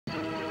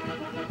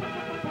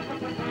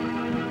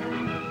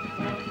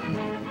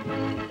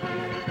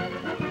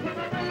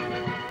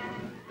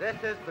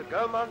This is the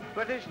Gaumont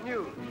British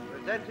News,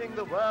 presenting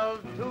the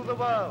world to the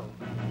world.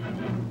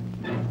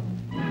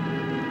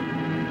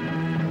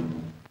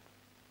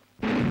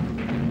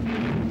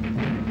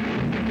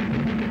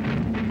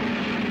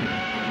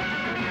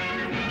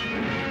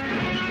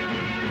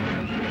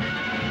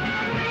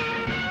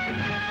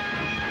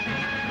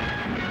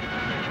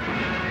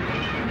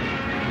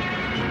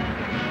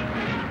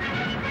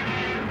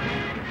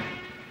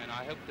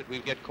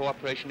 We'll get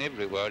cooperation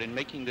everywhere in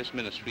making this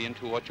ministry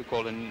into what you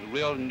call a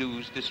real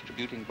news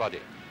distributing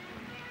body.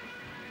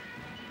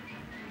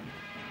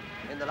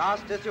 In the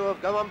last issue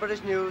of Gaumont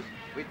British News,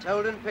 we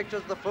told in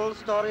pictures the full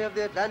story of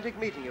the Atlantic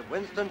meeting of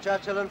Winston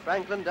Churchill and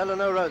Franklin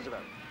Delano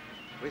Roosevelt.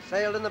 We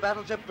sailed in the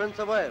battleship Prince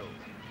of Wales.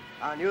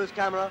 Our news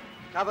camera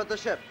covered the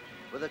ship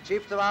with the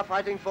chiefs of our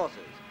fighting forces.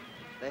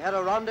 They had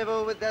a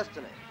rendezvous with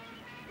destiny.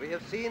 We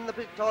have seen the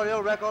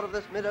pictorial record of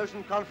this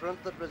mid-ocean conference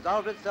that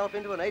resolved itself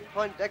into an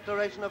 8-point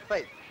declaration of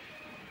faith.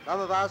 Some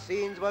of our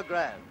scenes were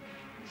grand.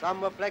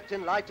 Some were flecked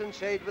in light and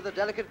shade with a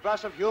delicate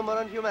brush of humor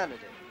and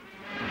humanity.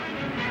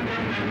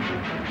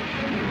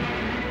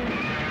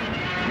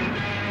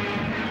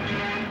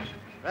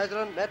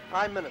 President met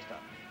Prime Minister,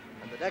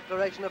 and the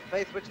declaration of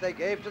faith which they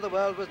gave to the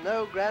world was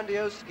no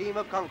grandiose scheme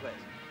of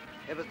conquest.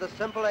 It was the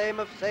simple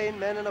aim of sane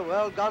men in a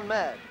world gone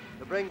mad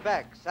to bring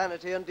back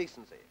sanity and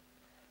decency.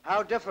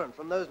 How different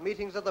from those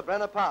meetings at the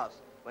Brenner Pass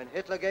when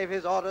Hitler gave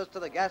his orders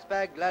to the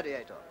gas-bag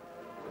gladiator.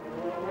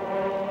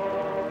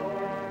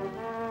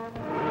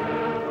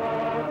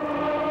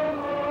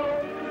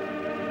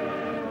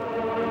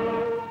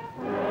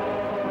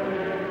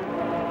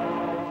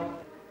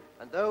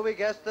 And though we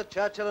guessed that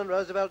Churchill and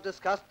Roosevelt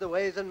discussed the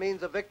ways and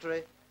means of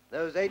victory,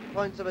 those 8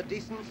 points of a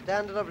decent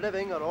standard of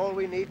living are all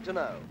we need to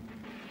know.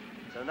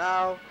 So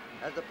now,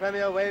 as the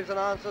Premier waves an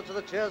answer to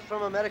the cheers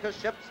from America's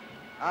ships,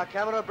 our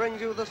camera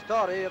brings you the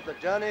story of the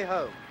journey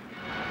home.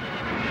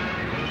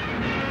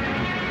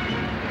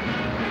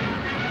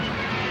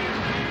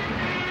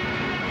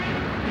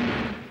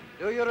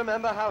 Do you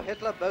remember how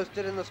Hitler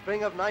boasted in the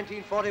spring of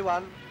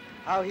 1941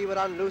 how he would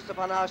unloose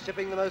upon our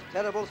shipping the most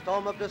terrible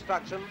storm of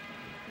destruction?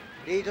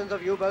 Legions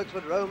of U-boats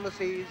would roam the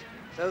seas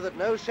so that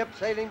no ship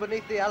sailing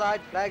beneath the Allied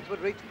flags would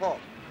reach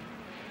port.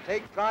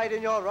 Take pride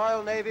in your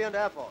Royal Navy and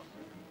Air Force.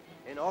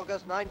 In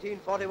August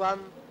 1941,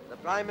 the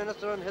Prime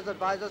Minister and his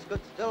advisors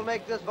could still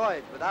make this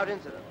voyage without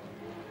incident.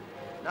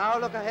 Now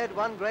look ahead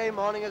one grey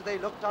morning as they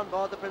looked on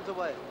board the Prince of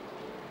Wales.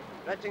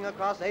 Stretching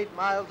across 8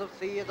 miles of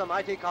sea is a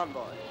mighty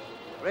convoy.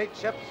 Great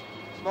ships,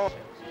 small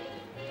ships.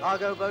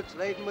 Cargo boats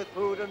laden with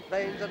food and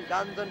planes and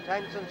guns and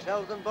tanks and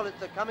shells and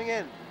bullets are coming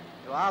in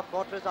to our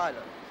fortress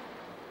islands.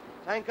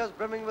 Tankers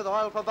brimming with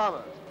oil for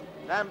bombers.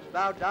 Lamps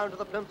bowed down to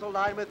the plimsoll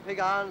line with pig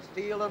iron,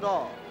 steel and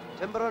ore,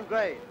 timber and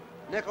grain,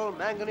 nickel,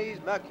 manganese,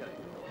 mercury.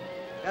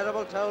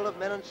 Terrible toll of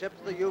men and ships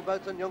the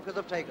U-boats and Junkers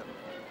have taken.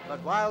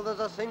 But while there's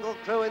a single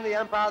crew in the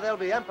Empire, there'll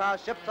be Empire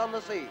ships on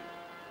the sea.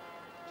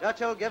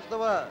 Churchill gives the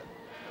word,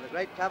 and the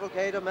great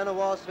cavalcade of men of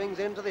war swings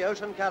into the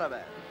ocean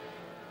caravan.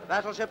 The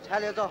battleship's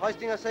halyards are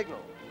hoisting a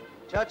signal.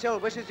 Churchill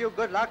wishes you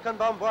good luck and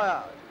bon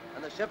voyage,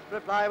 and the ships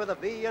reply with a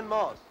V in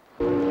Morse.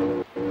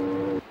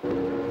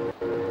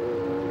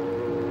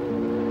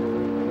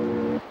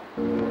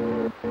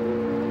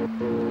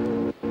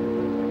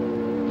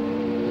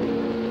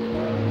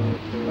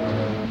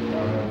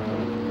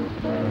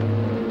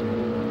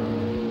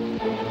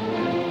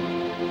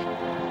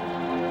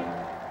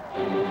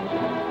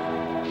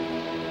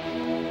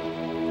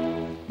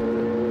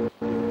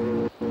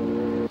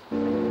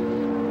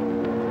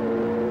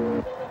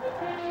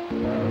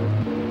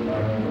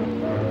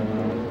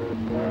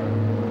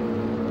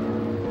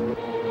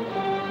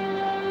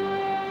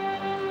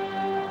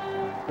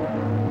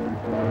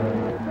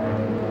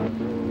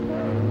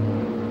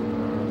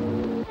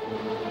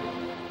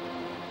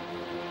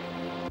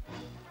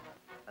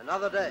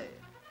 Another day,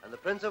 and the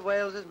Prince of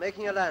Wales is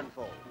making a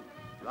landfall.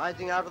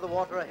 Rising out of the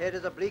water ahead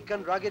is a bleak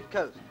and rugged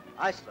coast,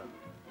 Iceland,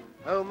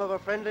 home of a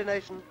friendly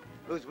nation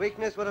whose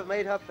weakness would have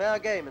made her fair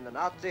game in the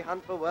Nazi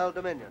hunt for world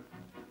dominion.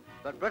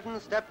 But Britain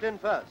stepped in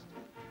first.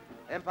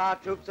 Empire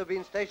troops have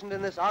been stationed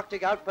in this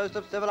Arctic outpost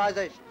of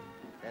civilization.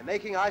 They're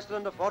making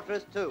Iceland a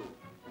fortress too.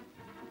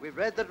 We've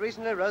read that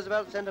recently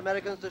Roosevelt sent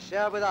Americans to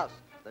share with us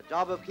the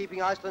job of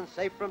keeping Iceland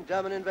safe from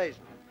German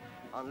invasion.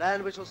 On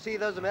land we shall see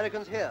those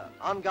Americans here,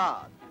 on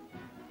guard.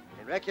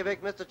 In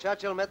Reykjavik, Mr.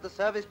 Churchill met the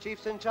service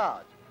chiefs in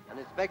charge and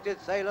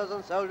inspected sailors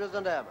and soldiers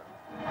and airmen.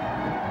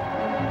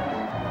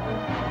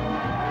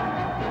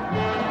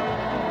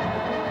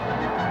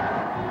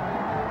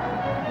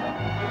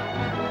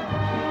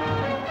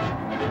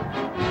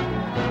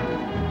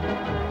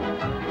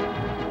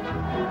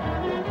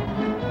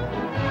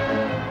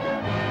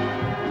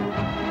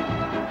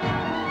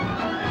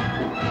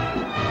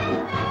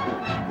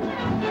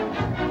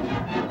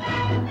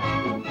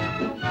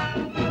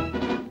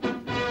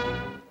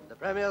 The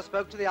Premier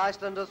spoke to the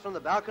Icelanders from the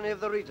balcony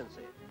of the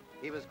Regency.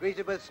 He was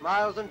greeted with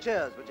smiles and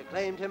cheers which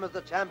acclaimed him as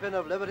the champion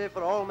of liberty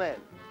for all men.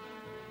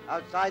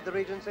 Outside the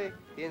Regency,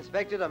 he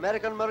inspected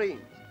American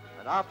Marines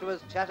and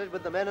afterwards chatted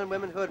with the men and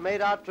women who had made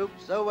our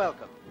troops so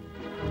welcome.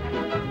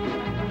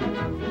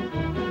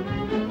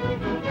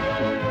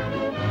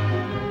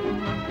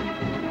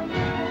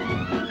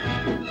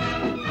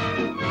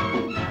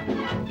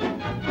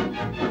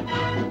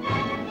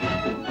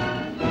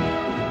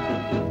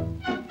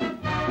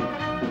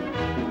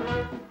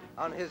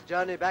 On his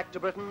journey back to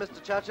Britain,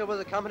 Mr. Churchill was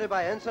accompanied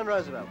by Ensign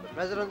Roosevelt, the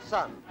President's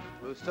son,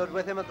 who stood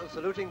with him at the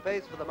saluting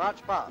pace for the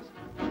march past.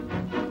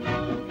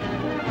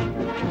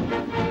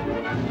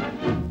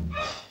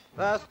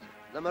 First,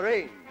 the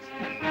Marines.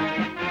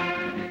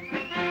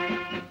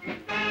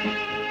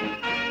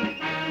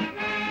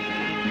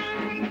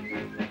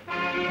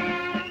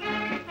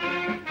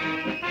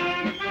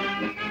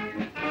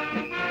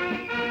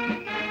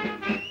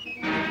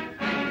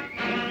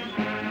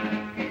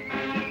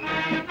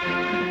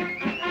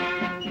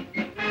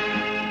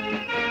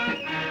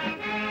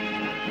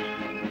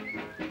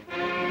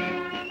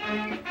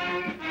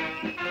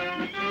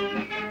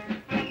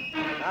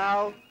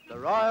 Now, the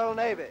Royal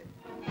Navy.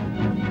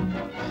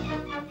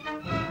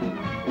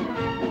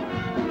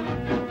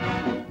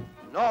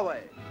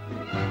 Norway.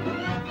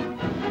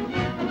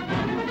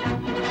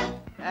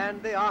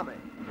 And the Army.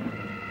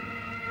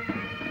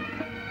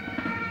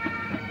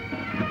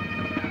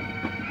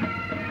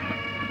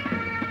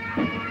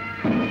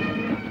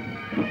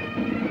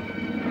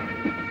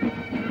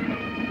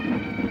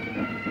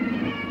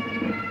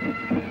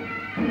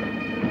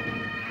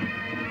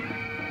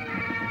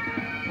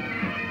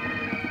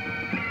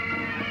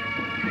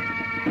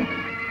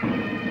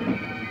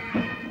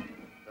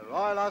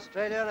 Royal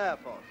Australian Air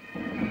Force.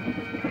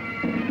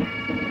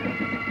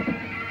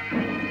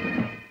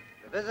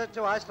 The visit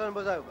to Iceland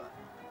was over.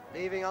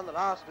 Leaving on the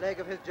last leg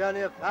of his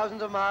journey of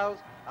thousands of miles,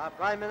 our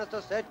Prime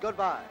Minister said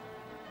goodbye.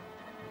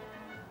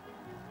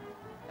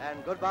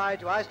 And goodbye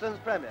to Iceland's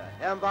Premier,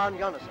 Hermann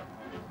Jónasson.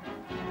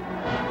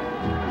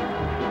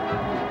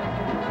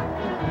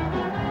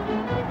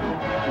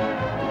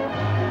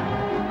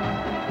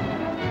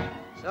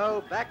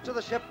 So back to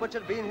the ship which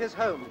had been his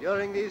home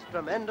during these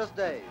tremendous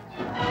days.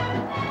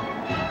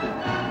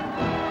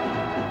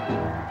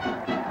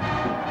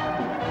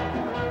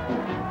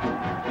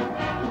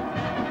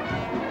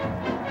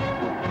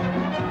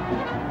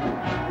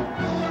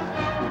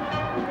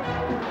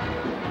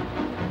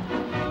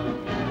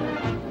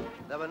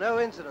 There were no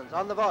incidents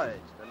on the voyage.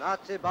 The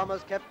Nazi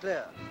bombers kept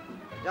clear.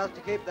 But just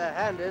to keep their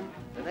hand in,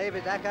 the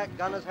Navy's ack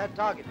gunners had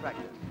target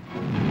practice.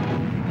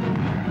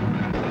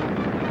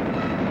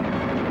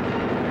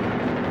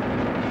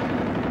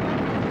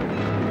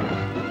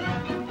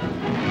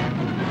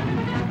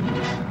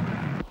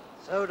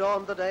 So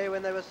dawned the day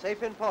when they were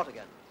safe in port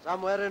again,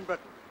 somewhere in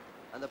Britain,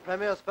 and the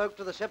Premier spoke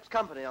to the ship's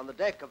company on the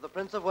deck of the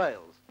Prince of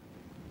Wales.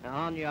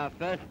 On your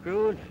first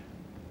cruise,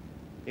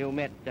 you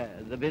met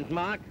the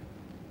Bismarck,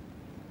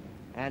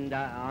 and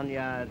on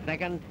your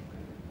second,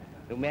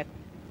 you met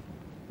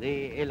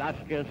the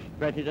illustrious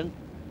President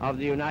of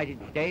the United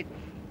States,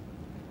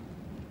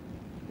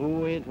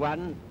 who is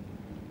one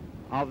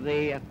of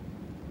the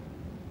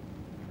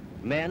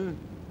men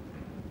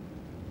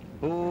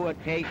who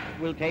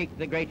will take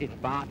the greatest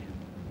part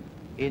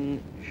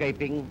in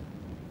shaping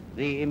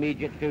the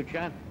immediate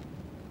future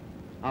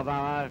of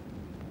our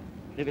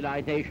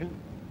civilization.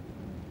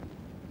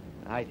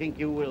 I think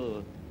you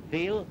will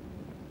feel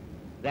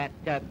that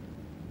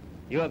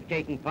you have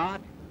taken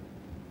part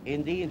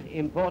in these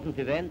important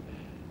events,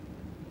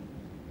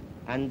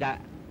 and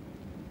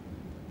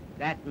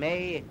that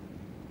may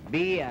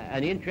be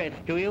an interest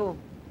to you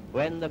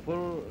when the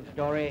full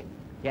story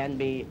can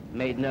be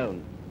made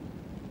known,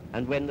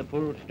 and when the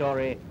full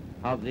story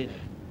of this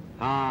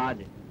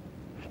hard,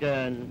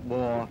 stern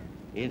war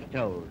is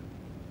told.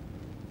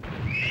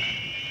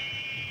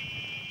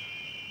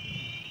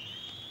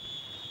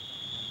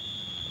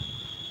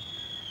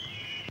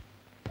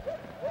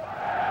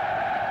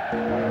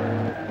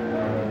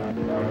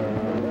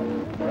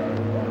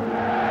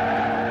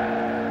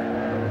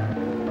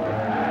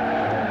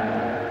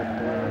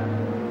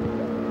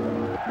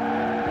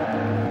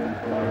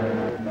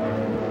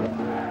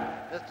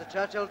 Mr.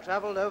 Churchill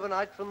travelled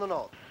overnight from the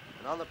north,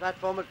 and on the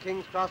platform at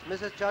King's Cross,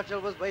 Mrs.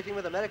 Churchill was waiting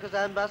with America's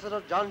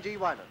ambassador, John G.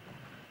 Wynant.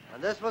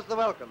 And this was the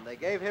welcome they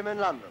gave him in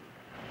London.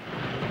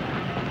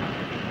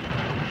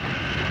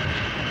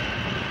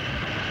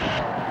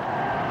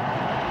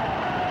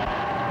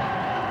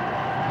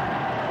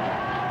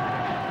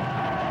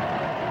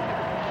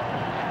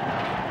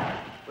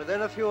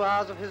 Within a few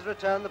hours of his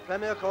return, the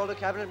Premier called a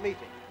cabinet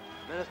meeting.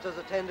 Ministers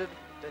attended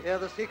to hear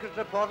the secret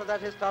report of that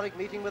historic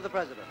meeting with the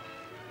President.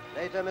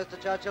 Later, Mr.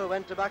 Churchill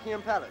went to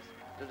Buckingham Palace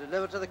to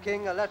deliver to the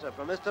King a letter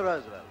from Mr.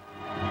 Roosevelt.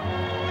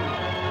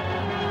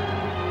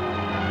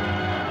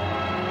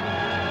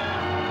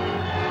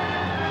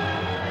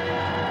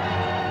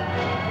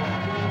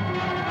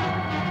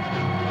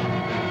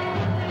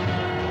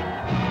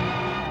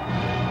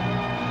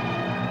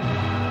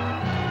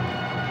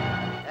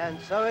 And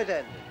so it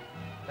ended.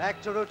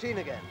 Back to routine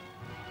again.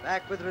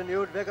 Back with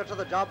renewed vigor to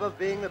the job of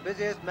being the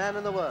busiest man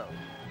in the world.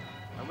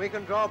 And we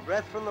can draw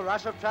breath from the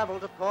rush of travel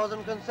to pause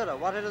and consider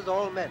what it has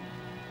all meant.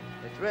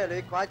 It's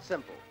really quite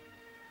simple.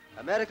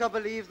 America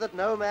believes that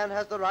no man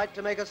has the right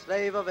to make a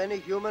slave of any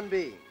human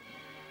being.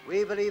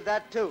 We believe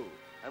that too,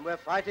 and we're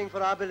fighting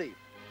for our belief.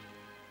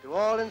 To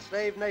all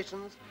enslaved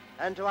nations,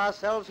 and to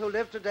ourselves who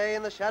live today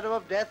in the shadow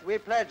of death, we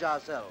pledge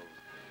ourselves.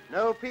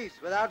 No peace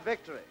without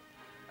victory.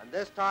 And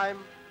this time,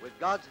 with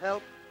God's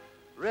help,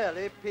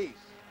 really peace.